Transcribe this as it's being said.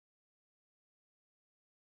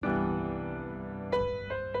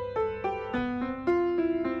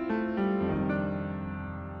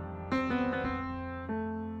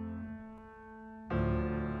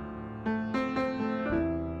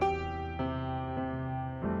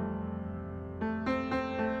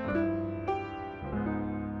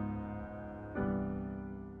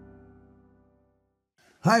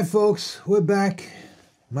Hi, folks. We're back.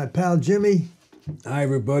 My pal Jimmy. Hi,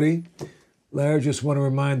 everybody. Larry, just want to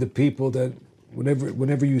remind the people that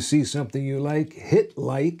whenever you see something you like, hit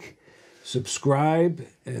like, subscribe,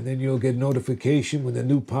 and then you'll get notification when the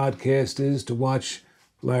new podcast is to watch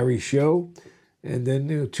Larry's show, and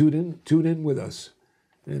then tune in with us.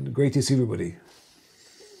 And great to see everybody.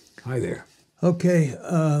 Hi there. Okay.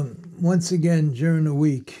 Once again, during the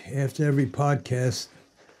week, after every podcast,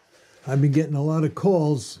 I've been getting a lot of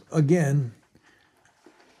calls, again,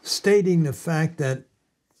 stating the fact that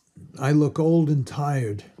I look old and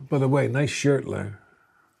tired. By the way, nice shirt, Larry.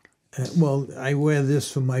 Well, I wear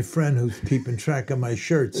this for my friend who's keeping track of my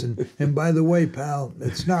shirts. And by the way, pal,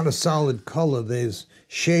 it's not a solid color. There's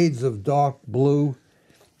shades of dark blue.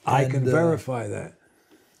 I can verify that.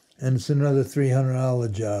 And it's another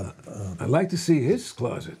 $300 job. I'd like to see his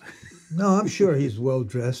closet. No, I'm sure he's well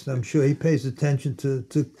dressed. I'm sure he pays attention to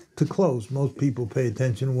clothes. Most people pay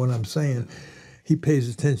attention to what I'm saying. He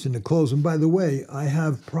pays attention to clothes. And by the way, I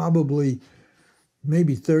have probably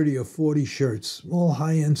maybe 30 or 40 shirts, all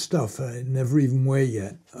high-end stuff I never even wear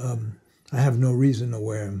yet. I have no reason to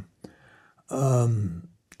wear them.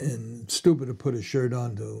 And stupid to put a shirt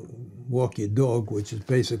on to walk your dog, which is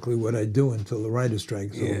basically what I do until the writer's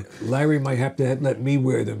strike. So, yeah, Larry might have to let me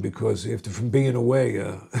wear them because from being away,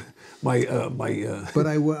 my but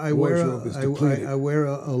I wardrobe is depleted. I wear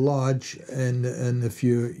a large, and if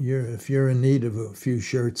you're in need of a few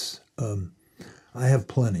shirts, I have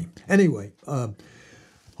plenty. Anyway, a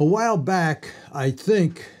while back, I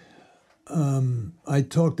think I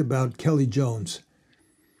talked about Kelly Jones.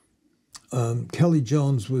 Kelly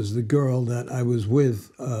Jones was the girl that I was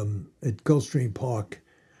with at Gulfstream Park.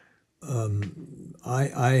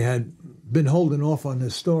 I had been holding off on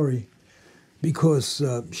this story because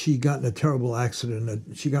she got in a terrible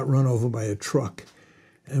accident. She got run over by a truck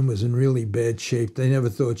and was in really bad shape. They never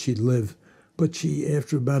thought she'd live. But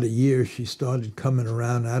after about a year, she started coming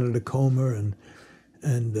around out of the coma,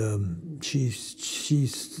 and she's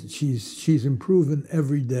improving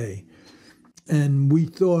every day. And we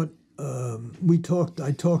thought, I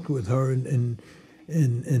talked with her and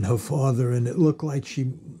her father, and it looked like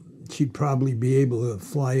she'd probably be able to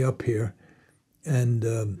fly up here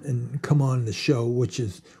and come on the show, which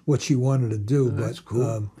is what she wanted to do. Oh, that's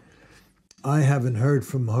cool. I haven't heard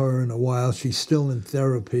from her in a while. She's still in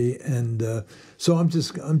therapy, and so I'm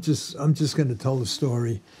just going to tell the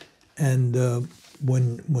story, and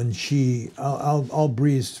when I'll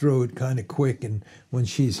breeze through it kind of quick, and when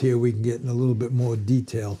she's here, we can get in a little bit more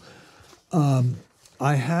detail.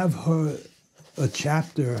 I have a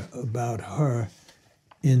chapter about her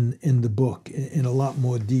in the book in a lot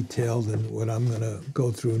more detail than what I'm going to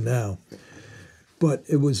go through now. But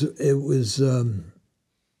it was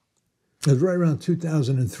right around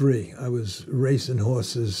 2003. I was racing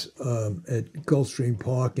horses at Gulfstream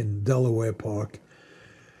Park and Delaware Park,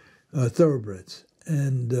 thoroughbreds.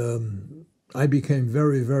 And I became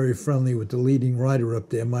very, very friendly with the leading rider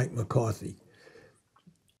up there, Mike McCarthy.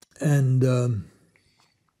 And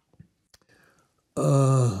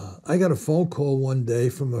I got a phone call one day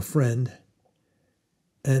from a friend,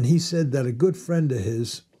 and he said that a good friend of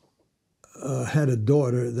his had a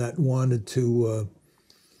daughter that wanted to,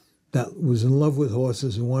 that was in love with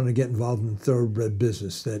horses and wanted to get involved in the thoroughbred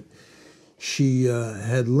business, that she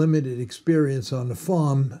had limited experience on the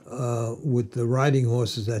farm with the riding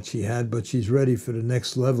horses that she had, but she's ready for the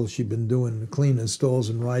next level. She'd been doing cleaning stalls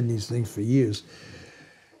and riding these things for years.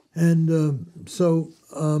 And so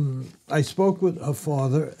I spoke with her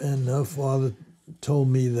father, and her father told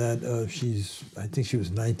me that I think she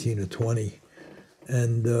was 19 or 20.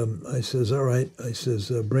 And I says, all right. I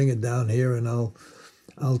says, bring it down here, and I'll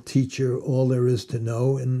teach her all there is to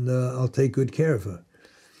know, and I'll take good care of her.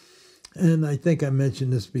 And I think I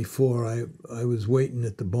mentioned this before. I was waiting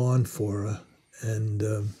at the barn for her, and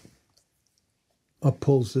up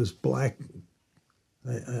pulls this black,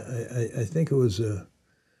 I think it was a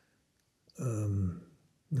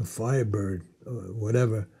Firebird or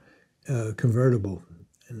whatever, convertible,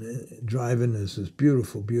 and driving this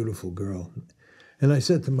beautiful, beautiful girl. And I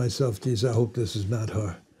said to myself, geez, I hope this is not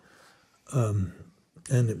her.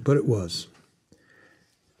 But it was.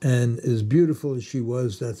 And as beautiful as she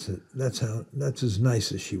was, that's as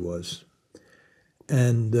nice as she was.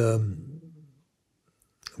 And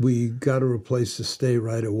we got her a place to stay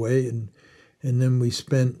right away, and then we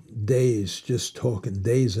spent days just talking,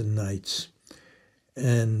 days and nights.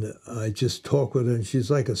 And I just talk with her, and she's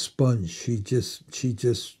like a sponge. She just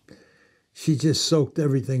soaked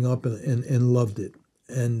everything up and loved it,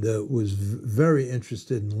 and was very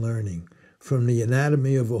interested in learning from the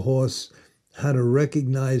anatomy of a horse how to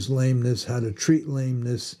recognize lameness, how to treat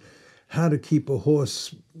lameness, how to keep a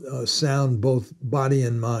horse sound, both body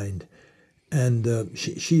and mind. And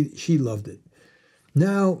she loved it.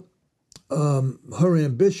 Now, her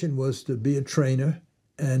ambition was to be a trainer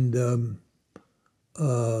and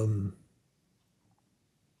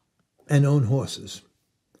own horses.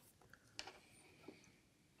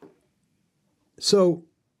 So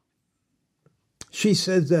she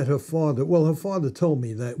says that her father told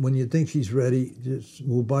me that when you think she's ready,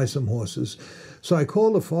 we'll buy some horses. So I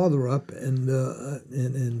called her father up, and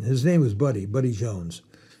his name was Buddy Jones.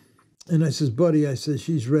 And I says, Buddy, I says,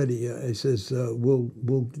 she's ready. I says, we'll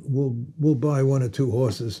buy one or two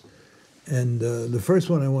horses. And the first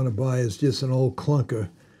one I want to buy is just an old clunker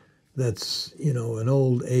that's, an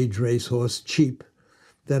old age racehorse, cheap,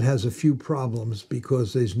 that has a few problems,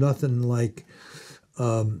 because there's nothing like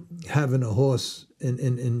having a horse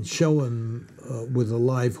and showing with a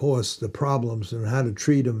live horse the problems and how to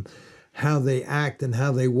treat them, how they act and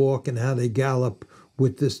how they walk and how they gallop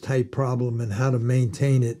with this type problem and how to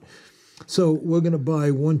maintain it. So we're going to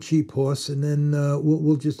buy one cheap horse, and then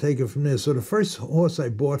we'll just take it from there. So the first horse I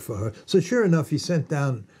bought for her, so sure enough, he sent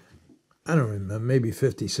down, I don't remember, maybe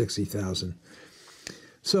 50, 60,000.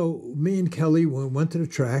 So me and Kelly went to the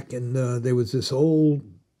track, and there was this old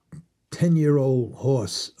 10-year-old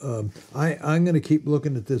horse. I'm going to keep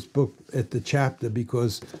looking at this book, at the chapter,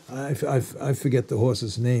 because I forget the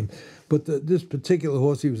horse's name. But this particular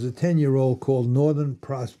horse, he was a 10-year-old called Northern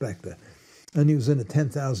Prospector. And he was in a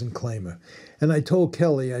 10,000 claimer. And I told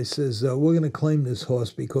Kelly, I says, we're going to claim this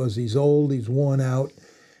horse because he's old, he's worn out,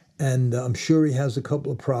 and I'm sure he has a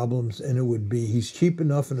couple of problems, and he's cheap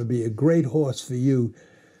enough, and it'll be a great horse for you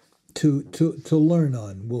to learn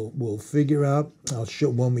on. We'll figure out,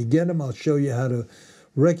 when we get him, I'll show you how to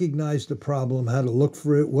recognize the problem, how to look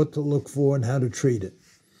for it, what to look for, and how to treat it.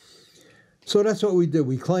 So that's what we did.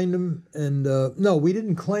 We claimed him, and no, we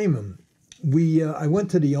didn't claim him. I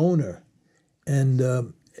went to the owner, and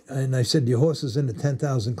I said, your horse is in the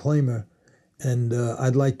 10,000 claimer, and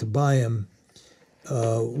I'd like to buy him.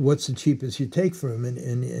 What's the cheapest you take for him?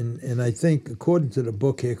 And I think, according to the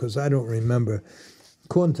book here, because I don't remember,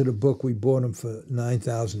 according to the book, we bought him for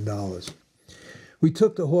 $9,000. We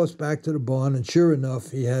took the horse back to the barn, and sure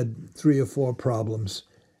enough, he had 3 or 4 problems,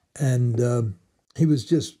 and he was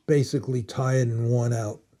just basically tired and worn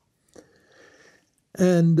out.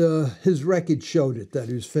 And his record showed it, that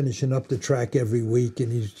he was finishing up the track every week, and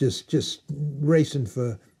he's just racing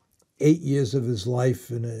for 8 years of his life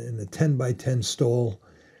in a 10x10 stall,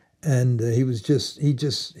 and he just had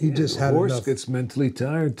enough. The horse gets mentally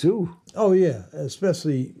tired too. Oh yeah,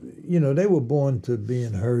 especially they were born to be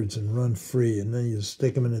in herds and run free, and then you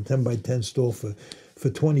stick them in a 10x10 stall for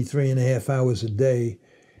 23 and a half hours a day.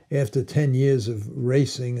 After 10 years of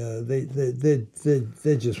racing,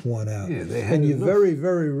 they're just worn out. Yeah, they had and you enough. very,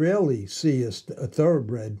 very rarely see a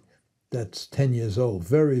thoroughbred that's 10 years old.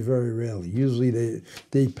 Very, very rarely. Usually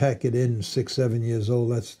they pack it in 6, 7 years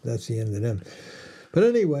old. That's the end of them. But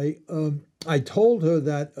anyway, I told her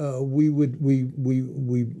that we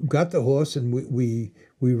got the horse, and we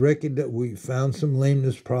reckoned that we found some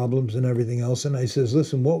lameness problems and everything else. And I says,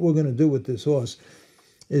 listen, what we're going to do with this horse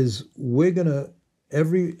is we're going to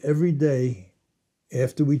every day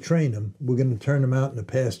after we train him, we're going to turn him out in the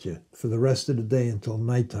pasture for the rest of the day until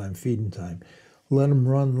nighttime, feeding time. Let him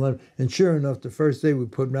run, and sure enough, the first day we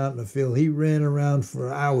put him out in the field, he ran around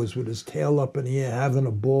for hours with his tail up in the air, having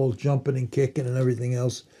a ball, jumping and kicking and everything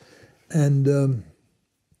else. And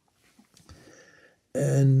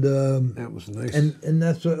that was nice. And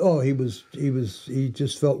that's what. He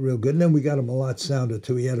just felt real good. And then we got him a lot sounder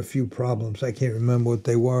too. He had a few problems. I can't remember what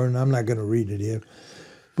they were, and I'm not going to read it here.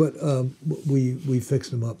 But we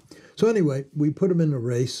fixed him up. So anyway, we put him in the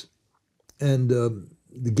race, and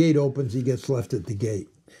the gate opens. He gets left at the gate,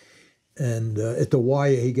 and at the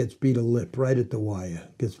wire he gets beat a lip. Right at the wire,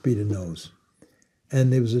 gets beat a nose.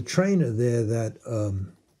 And there was a trainer there that.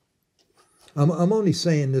 I'm only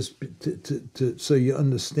saying this to so you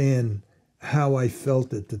understand how I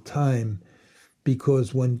felt at the time,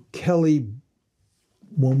 because when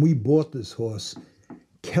we bought this horse,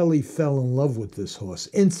 Kelly fell in love with this horse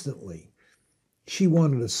instantly. She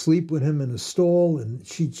wanted to sleep with him in a stall, and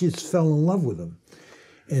she just fell in love with him.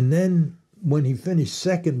 And then when he finished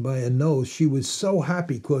second by a nose, she was so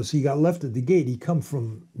happy because he got left at the gate. He come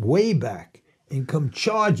from way back and come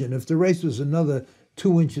charging. If the race was another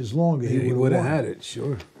 2 inches longer, he would have had it,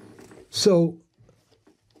 sure. So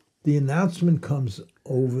the announcement comes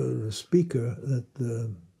over the speaker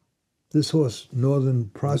that this horse, Northern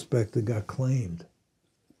Prospector, got claimed.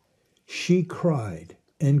 She cried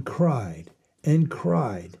and cried and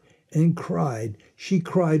cried, and cried. She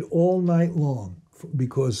cried all night long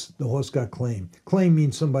because the horse got claimed. Claim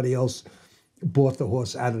means somebody else bought the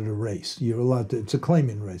horse out of the race. You're allowed to. It's a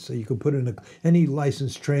claiming race, so you could put in any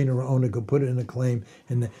licensed trainer or owner could put it in a claim,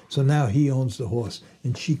 and so now he owns the horse.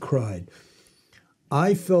 And she cried.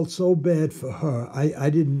 I felt so bad for her. I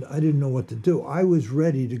didn't know what to do. I was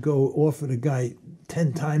ready to go offer the guy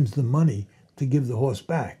 10 times the money to give the horse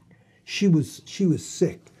back. She was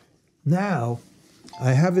sick. Now,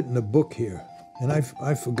 I have it in the book here, and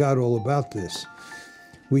I forgot all about this.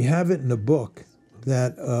 We have it in the book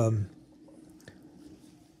that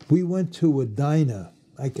we went to a diner.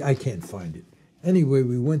 I can't find it. Anyway,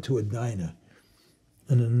 we went to a diner,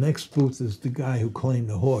 and in the next booth is the guy who claimed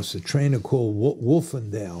the horse, a trainer called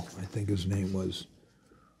Wolfendale, I think his name was.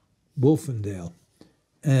 Wolfendale.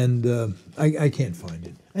 And I can't find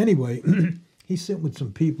it. Anyway, he's sitting with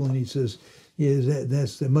some people, and he says, yeah,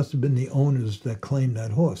 there must have been the owners that claimed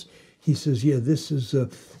that horse. He says, yeah, this is,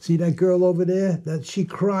 see that girl over there? That she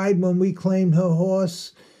cried when we claimed her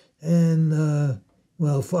horse, and,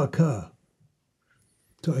 well, fuck her.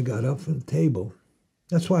 So I got up from the table.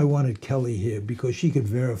 That's why I wanted Kelly here, because she could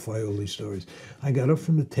verify all these stories. I got up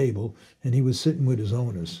from the table, and he was sitting with his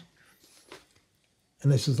owners.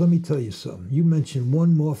 And I says, let me tell you something. You mention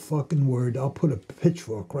one more fucking word, I'll put a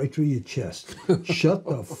pitchfork right through your chest. Shut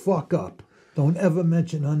the fuck up. Don't ever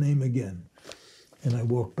mention her name again. And I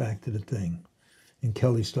walked back to the thing. And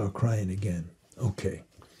Kelly started crying again. Okay.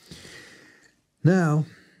 Now,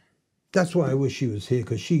 that's why I wish she was here,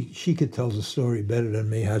 because she could tell the story better than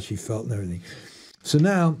me, how she felt and everything. So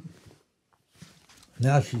now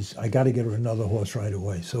I got to get her another horse right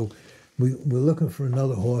away. So we're looking for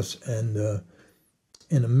another horse, and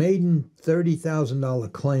in a maiden $30,000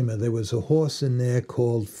 claimer, there was a horse in there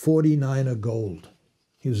called 49er Gold.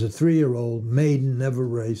 He was a 3-year-old, maiden, never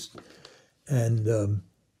raced, and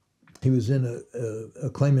he was in a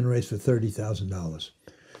claiming race for $30,000.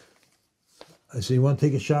 I said, you want to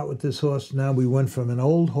take a shot with this horse? Now we went from an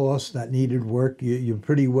old horse that needed work. You're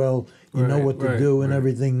pretty well, you know what to do and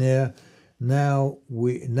everything there. Now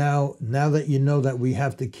that you know that we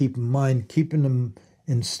have to keep in mind, keeping them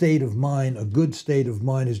in state of mind, a good state of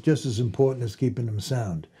mind is just as important as keeping them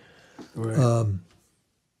sound. Right.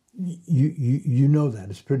 You know that.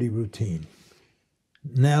 It's pretty routine.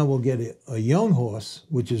 Now we'll get a young horse,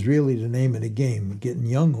 which is really the name of the game, getting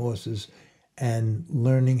young horses and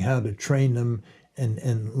learning how to train them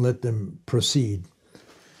and let them proceed.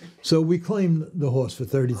 So we claimed the horse for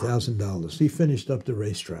 $30,000. He finished up the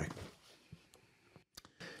racetrack.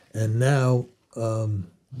 And now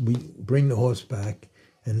we bring the horse back,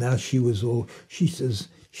 and now she says, oh,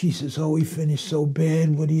 he finished so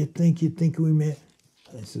bad. What do you think? You think we may?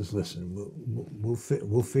 I says, listen,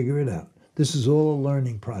 we'll figure it out. This is all a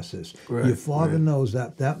learning process. Right, your father knows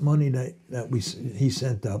that money that he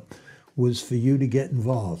sent up was for you to get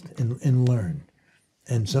involved and learn.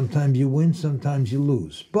 And sometimes you win, sometimes you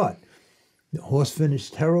lose. But the horse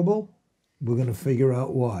finished terrible, we're going to figure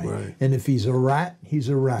out why. Right. And if he's a rat, he's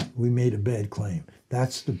a rat. We made a bad claim.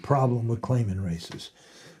 That's the problem with claiming races.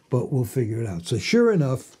 But we'll figure it out. So sure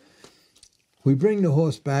enough, we bring the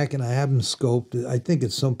horse back, and I have him scoped. I think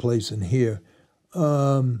it's someplace in here.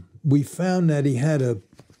 We found that he had a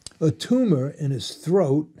tumor in his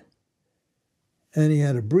throat, and he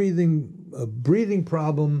had a breathing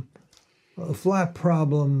problem, a flap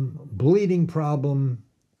problem, bleeding problem,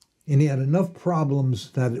 and he had enough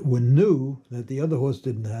problems that were new that the other horse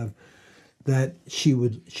didn't have, that she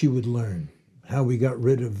would learn how we got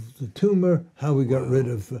rid of the tumor, how we got rid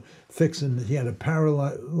of fixing. He had a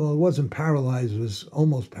paralyzed, well, it wasn't paralyzed, it was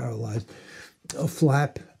almost paralyzed, a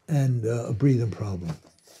flap and a breathing problem.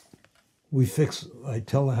 I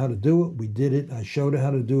tell her how to do it. We did it. I showed her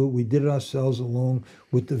how to do it. We did it ourselves along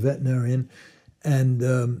with the veterinarian.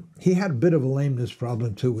 And he had a bit of a lameness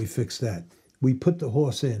problem too. We fixed that. We put the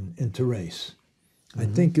horse into race. I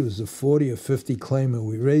think it was a 40 or 50 claimer.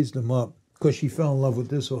 We raised him up because she fell in love with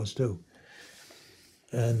this horse too.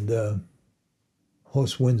 And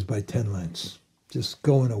horse wins by 10 lengths, just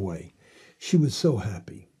going away. She was so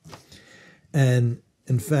happy. And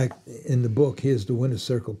in fact, in the book, here's the winner's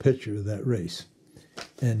circle picture of that race.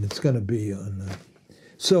 And it's going to be on...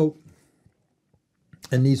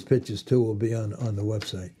 and these pictures, too, will be on the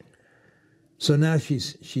website. So now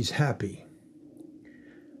she's happy.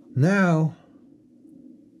 Now,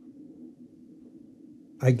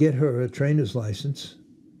 I get her a trainer's license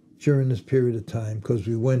during this period of time, because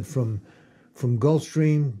we went from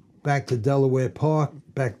Gulfstream back to Delaware Park,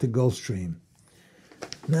 back to Gulfstream.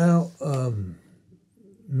 Now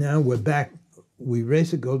we're back. We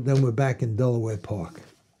race it, then we're back in Delaware Park.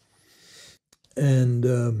 And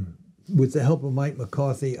with the help of Mike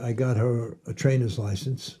McCarthy, I got her a trainer's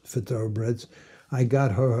license for thoroughbreds. I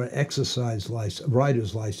got her exercise license,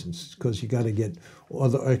 rider's license, because you got to get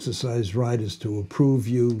other exercise riders to approve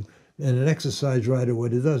you. And an exercise rider,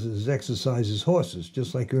 what it does is exercises horses,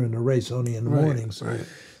 just like you're in a race only in the mornings. Right.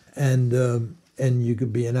 And you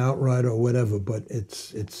could be an outrider or whatever, but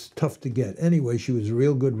it's tough to get. Anyway, she was a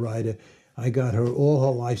real good rider. I got her all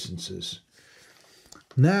her licenses.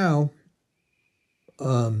 Now,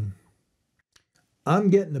 I'm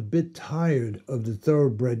getting a bit tired of the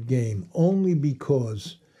thoroughbred game, only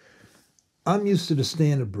because I'm used to the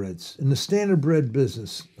standardbreds. In the standardbred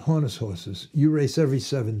business, harness horses, you race every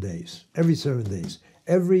 7 days. Every 7 days.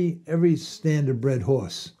 Every standardbred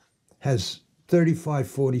horse has 35,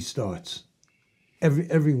 40 starts.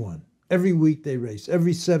 Every one. Every week they race.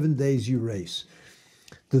 Every 7 days you race.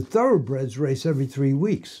 The thoroughbreds race every 3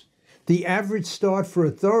 weeks. The average start for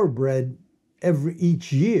a thoroughbred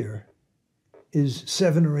each year is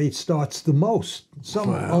 7 or 8 starts the most. Some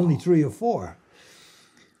only 3 or 4.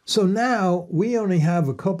 So now we only have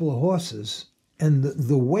a couple of horses, and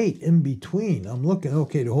the weight in between. I'm looking,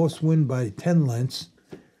 okay, the horse win by 10 lengths,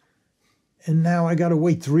 and now I got to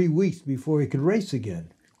wait 3 weeks before he could race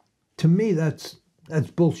again. To me, that's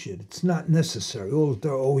bullshit. It's not necessary.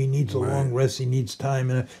 He needs a long rest, he needs time,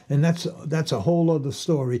 and that's a whole other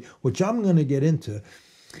story, which I'm going to get into.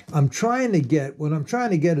 What I'm trying to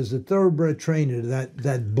get is a thoroughbred trainer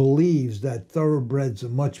that believes that thoroughbreds are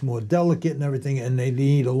much more delicate and everything, and they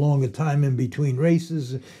need a longer time in between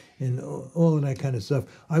races and all of that kind of stuff.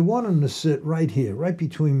 I want them to sit right here, right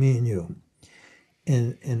between me and you,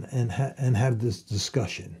 and have this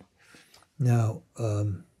discussion. Now,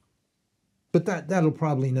 but that'll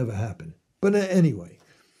probably never happen. But anyway,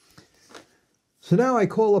 so now I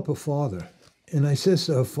call up a father. And I says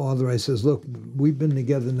to her father, I says, look, we've been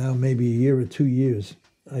together now maybe a year or 2 years.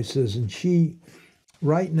 I says, and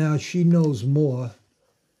right now, she knows more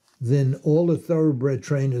than all the thoroughbred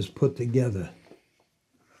trainers put together.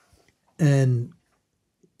 And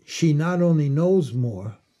she not only knows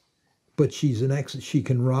more, but she's she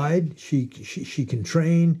can ride, she can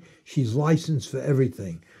train, she's licensed for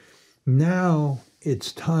everything. Now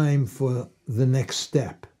it's time for the next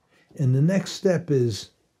step. And the next step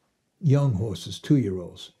is young horses,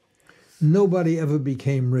 2-year-olds. Nobody ever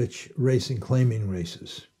became rich racing claiming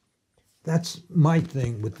races. That's my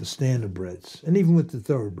thing with the standardbreds, and even with the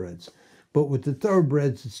thoroughbreds. But with the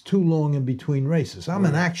thoroughbreds, it's too long in between races. I'm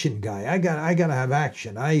an action guy. I gotta have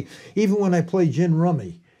action. Even when I play gin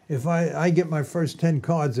rummy, if I get my first 10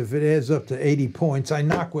 cards, if it adds up to 80 points, I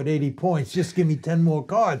knock with 80 points. Just give me 10 more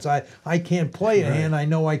cards. I can't play a hand I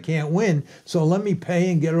know I can't win, so let me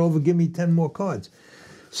pay and get it over, give me 10 more cards.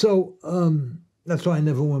 So that's why I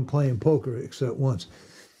never went playing poker except once.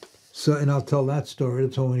 So, and I'll tell that story.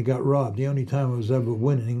 That's when we got robbed. The only time I was ever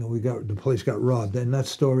winning, the place got robbed. And that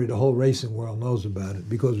story, the whole racing world knows about it,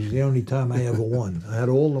 because it was the only time I ever won. I had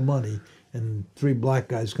all the money, and 3 black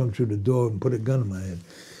guys come through the door and put a gun in my head.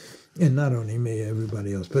 And not only me,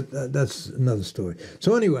 everybody else. But that's another story.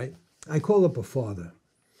 So anyway, I call up a father,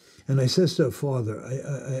 and I says to a father,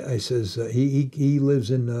 I says he lives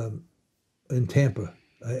in Tampa.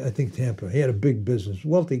 I think Tampa. He had a big business,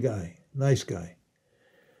 wealthy guy, nice guy,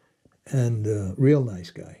 and real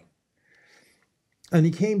nice guy. And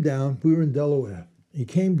he came down. We were in Delaware. He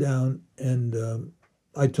came down, and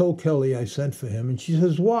I told Kelly I sent for him, and she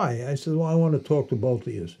says, why? I said, well, I want to talk to both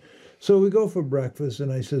of you. So we go for breakfast,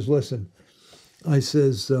 and I says, listen, I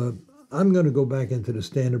says, I'm going to go back into the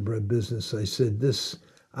standardbred business. I said,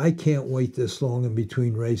 I can't wait this long in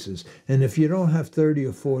between races. And if you don't have 30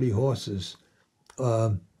 or 40 horses,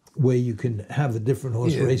 where you can have a different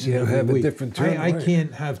horse racing every week. A different turn, I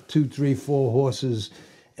can't have 2, 3, 4 horses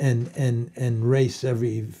and race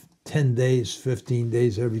every 10 days, 15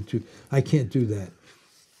 days, every 2. I can't do that.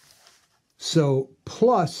 So,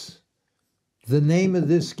 plus, the name of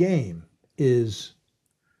this game is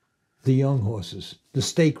the young horses, the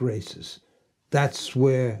stake races. That's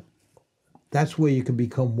where you can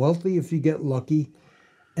become wealthy if you get lucky,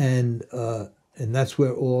 and that's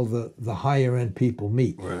where all the higher end people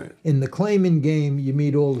meet. Right. In the claiming game, you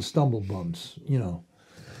meet all the stumble bums,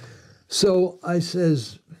 So I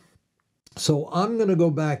says, so I'm going to go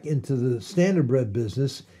back into the standardbred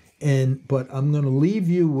business, but I'm going to leave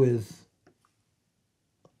you with,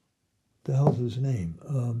 the hell's his name?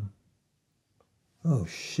 Oh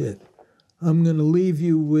shit! I'm going to leave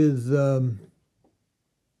you with.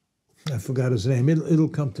 I forgot his name. It'll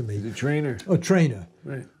come to me. The trainer. A trainer.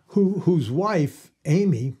 Right. Whose wife,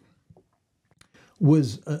 Amy,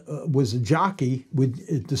 was a jockey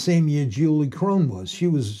with the same year Julie Crone was. She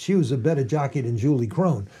was a better jockey than Julie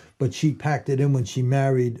Crone, but she packed it in when she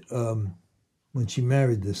married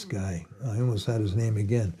this guy. I almost had his name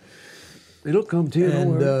again. It'll come to you.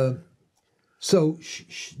 And so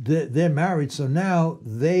they're married. So now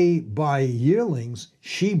they buy yearlings.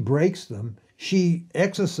 She breaks them. She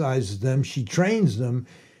exercises them. She trains them.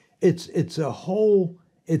 It's a whole.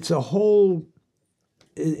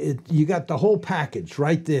 You got the whole package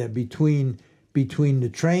right there between the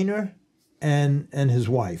trainer and his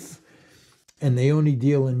wife, and they only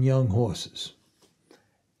deal in young horses.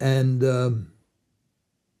 And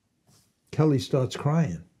Kelly starts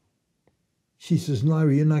crying. She says,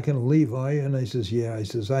 "Larry, you're not going to leave, are you?" And I says, "Yeah." I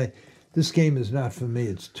says, "This game is not for me.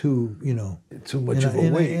 It's too, too much of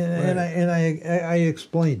a weight." And I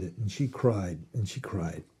explained it, and she cried,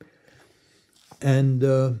 and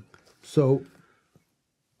so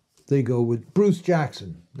they go with Bruce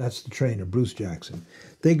Jackson. That's the trainer, Bruce Jackson.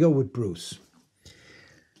 They go with Bruce,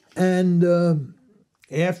 and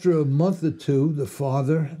after a month or two, the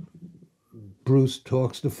father, Bruce,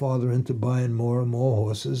 talks the father into buying more and more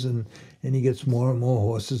horses, and he gets more and more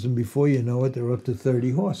horses, and before you know it, they're up to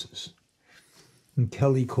 30 horses. And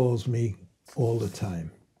Kelly calls me all the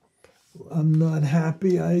time. "I'm not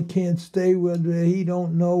happy. I can't stay with her. He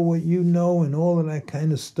don't know what you know," and all of that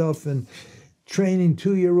kind of stuff. And training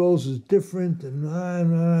 2-year-olds is different,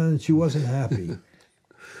 and she wasn't happy.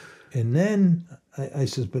 And then I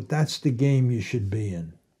says, "But that's the game you should be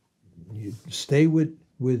in. You stay with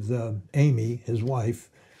Amy, his wife.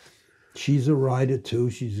 She's a rider too.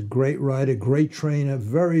 She's a great rider, great trainer,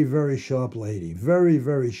 very, very sharp lady, very,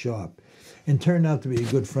 very sharp, and turned out to be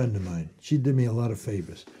a good friend of mine. She did me a lot of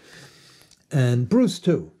favors. And Bruce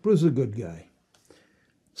too. Bruce is a good guy.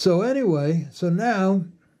 So anyway, so now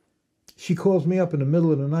she calls me up in the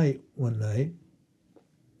middle of the night one night,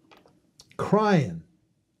 crying.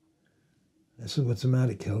 I said, "What's the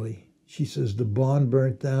matter, Kelly?" She says, "The barn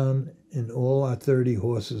burnt down and all our 30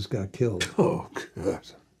 horses got killed." Oh, God.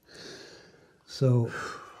 So,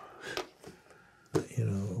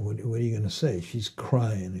 what are you going to say? She's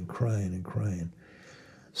crying and crying and crying.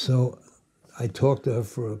 So I talked to her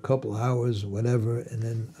for a couple hours, whatever, and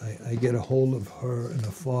then I get a hold of her and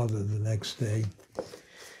her father the next day.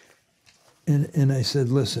 And I said,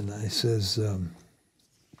 "Listen," I says,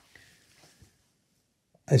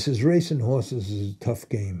 "racing horses is a tough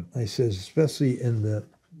game." I says, "especially in the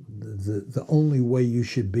only way you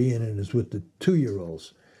should be in it is with the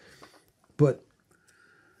 2-year-olds. But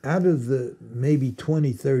out of the maybe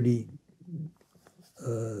 20, 30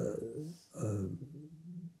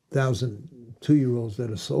 thousand 2-year-olds that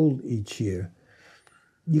are sold each year,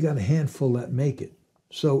 you got a handful that make it.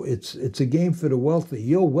 So it's a game for the wealthy.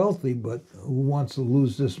 You're wealthy, but who wants to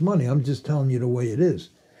lose this money? I'm just telling you the way it is."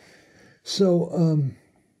 So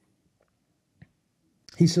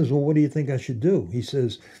he says, "Well, what do you think I should do?" He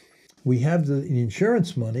says, "We have the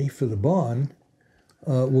insurance money for the barn.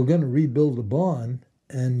 We're going to rebuild the barn."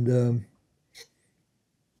 And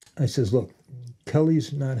I says, "Look,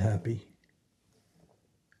 Kelly's not happy.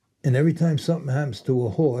 And every time something happens to a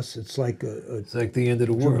horse, it's like it's like the end of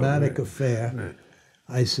the world. Dramatic right? affair." Right.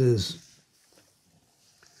 I says,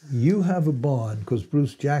 "You have a barn," because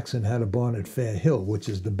Bruce Jackson had a barn at Fair Hill, which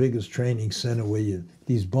is the biggest training center where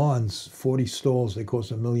these barns, 40 stalls, they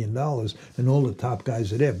cost $1 million, and all the top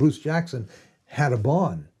guys are there. Bruce Jackson had a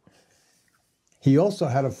barn. He also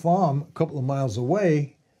had a farm a couple of miles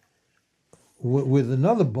away with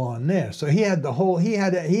another barn there. So he had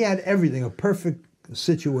he had everything, a perfect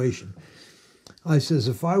situation. I says,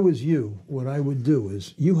 "If I was you, what I would do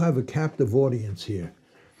is, you have a captive audience here.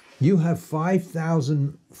 You have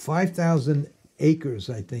 5,000 acres,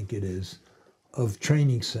 I think it is, of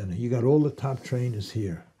training center. You got all the top trainers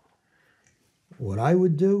here. What I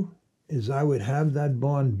would do is I would have that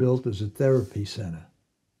barn built as a therapy center.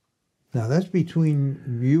 Now, that's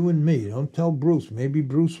between you and me. Don't tell Bruce. Maybe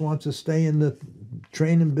Bruce wants to stay in the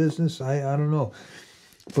training business. I don't know.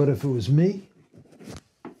 But if it was me,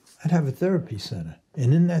 I'd have a therapy center.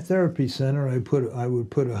 And in that therapy center, I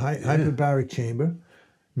would put a hyperbaric chamber.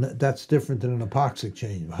 That's different than an hypoxic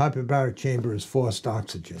chamber. Hyperbaric chamber is forced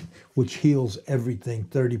oxygen, which heals everything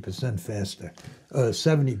 30% faster,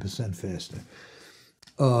 70% faster.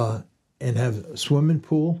 And have a swimming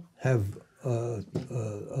pool, have a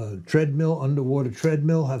treadmill, underwater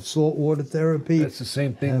treadmill, have saltwater therapy. That's the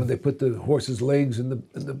same thing when they put the horse's legs in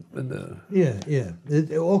the.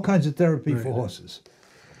 Yeah. All kinds of therapy for horses.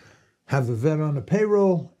 Have a vet on the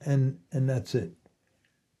payroll, and that's it.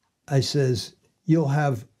 I says, you'll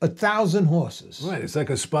have 1,000 horses. Right, it's like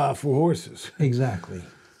a spa for horses. Exactly.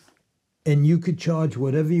 and you could charge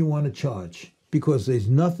whatever you want to charge because there's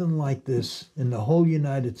nothing like this in the whole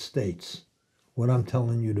United States, what I'm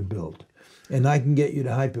telling you to build. And I can get you the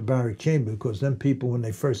hyperbaric chamber because them people, when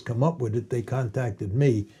they first come up with it, they contacted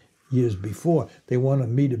me years before. They wanted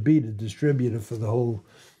me to be the distributor for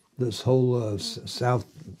this whole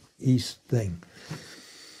southeast thing.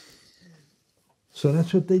 So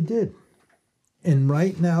that's what they did. And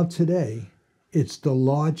right now, today, it's the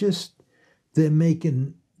largest. They're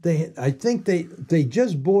making. I think they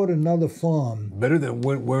just bought another farm. Better than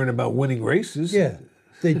worrying about winning races. Yeah,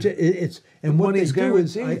 and what they money's do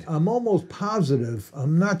is guaranteed. I'm almost positive.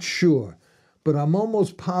 I'm not sure, but I'm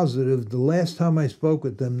almost positive. The last time I spoke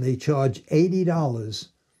with them, they charge $80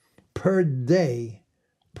 per day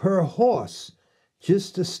per horse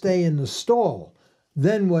just to stay in the stall.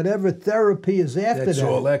 Then whatever therapy is after That's that,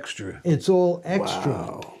 all extra. it's all extra.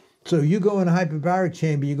 Wow. So you go in a hyperbaric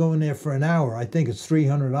chamber, you go in there for an hour. I think it's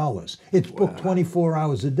 $300. It's booked 24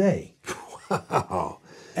 hours a day. Wow.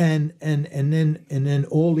 And then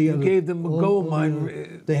all the other. Gave them a gold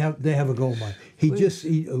mine. They have a gold mine.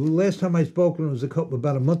 Last time I spoke to him was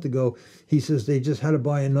about a month ago. He says they just had to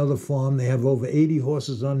buy another farm. They have over 80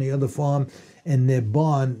 horses on the other farm, and their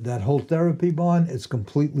barn, that whole therapy barn, is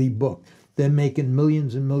completely booked. They're making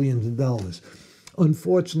millions and millions of dollars.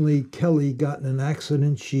 Unfortunately, Kelly got in an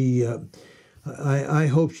accident. I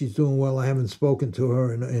hope she's doing well. I haven't spoken to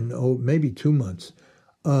her in maybe 2 months.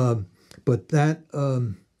 But that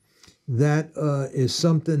is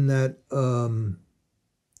something that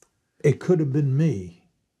it could have been me.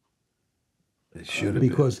 It should have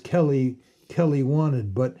because Kelly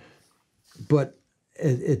wanted, but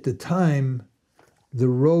at the time, the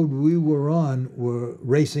road we were on were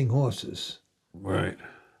racing horses. Right.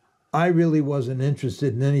 I really wasn't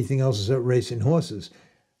interested in anything else except racing horses.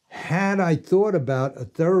 Had I thought about a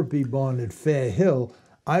therapy barn at Fair Hill,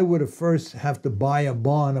 I would have first have to buy a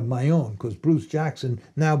barn of my own because Bruce Jackson's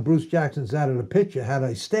out of the picture had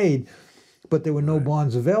I stayed, but there were no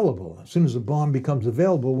barns available. As soon as a barn becomes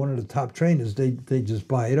available, one of the top trainers, they just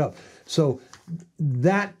buy it up. So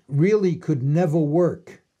that really could never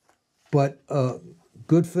work, but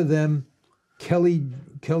good for them.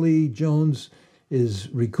 Kelly Jones is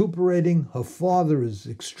recuperating. Her father is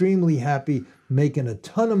extremely happy, making a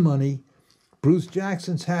ton of money. Bruce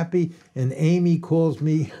Jackson's happy, and Amy calls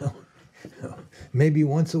me maybe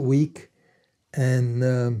once a week,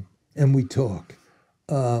 and we talk.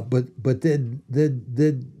 But they're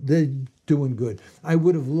doing good. I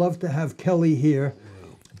would have loved to have Kelly here,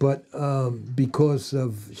 but because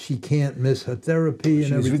of she can't miss her therapy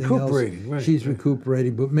and everything recuperating, else, right, she's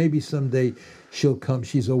recuperating. But maybe someday she'll come.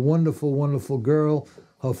 She's a wonderful, wonderful girl.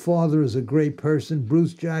 Her father is a great person.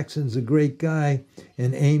 Bruce Jackson's a great guy,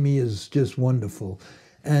 and Amy is just wonderful.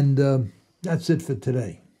 And that's it for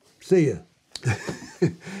today. See ya.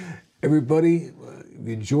 Everybody,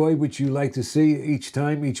 enjoy what you like to see each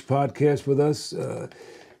podcast with us.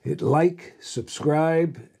 Hit like,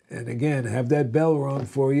 subscribe, and again, have that bell on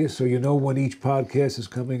for you so you know when each podcast is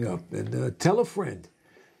coming up. And tell a friend.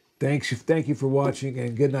 Thank you for watching,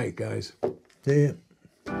 and good night, guys. See ya.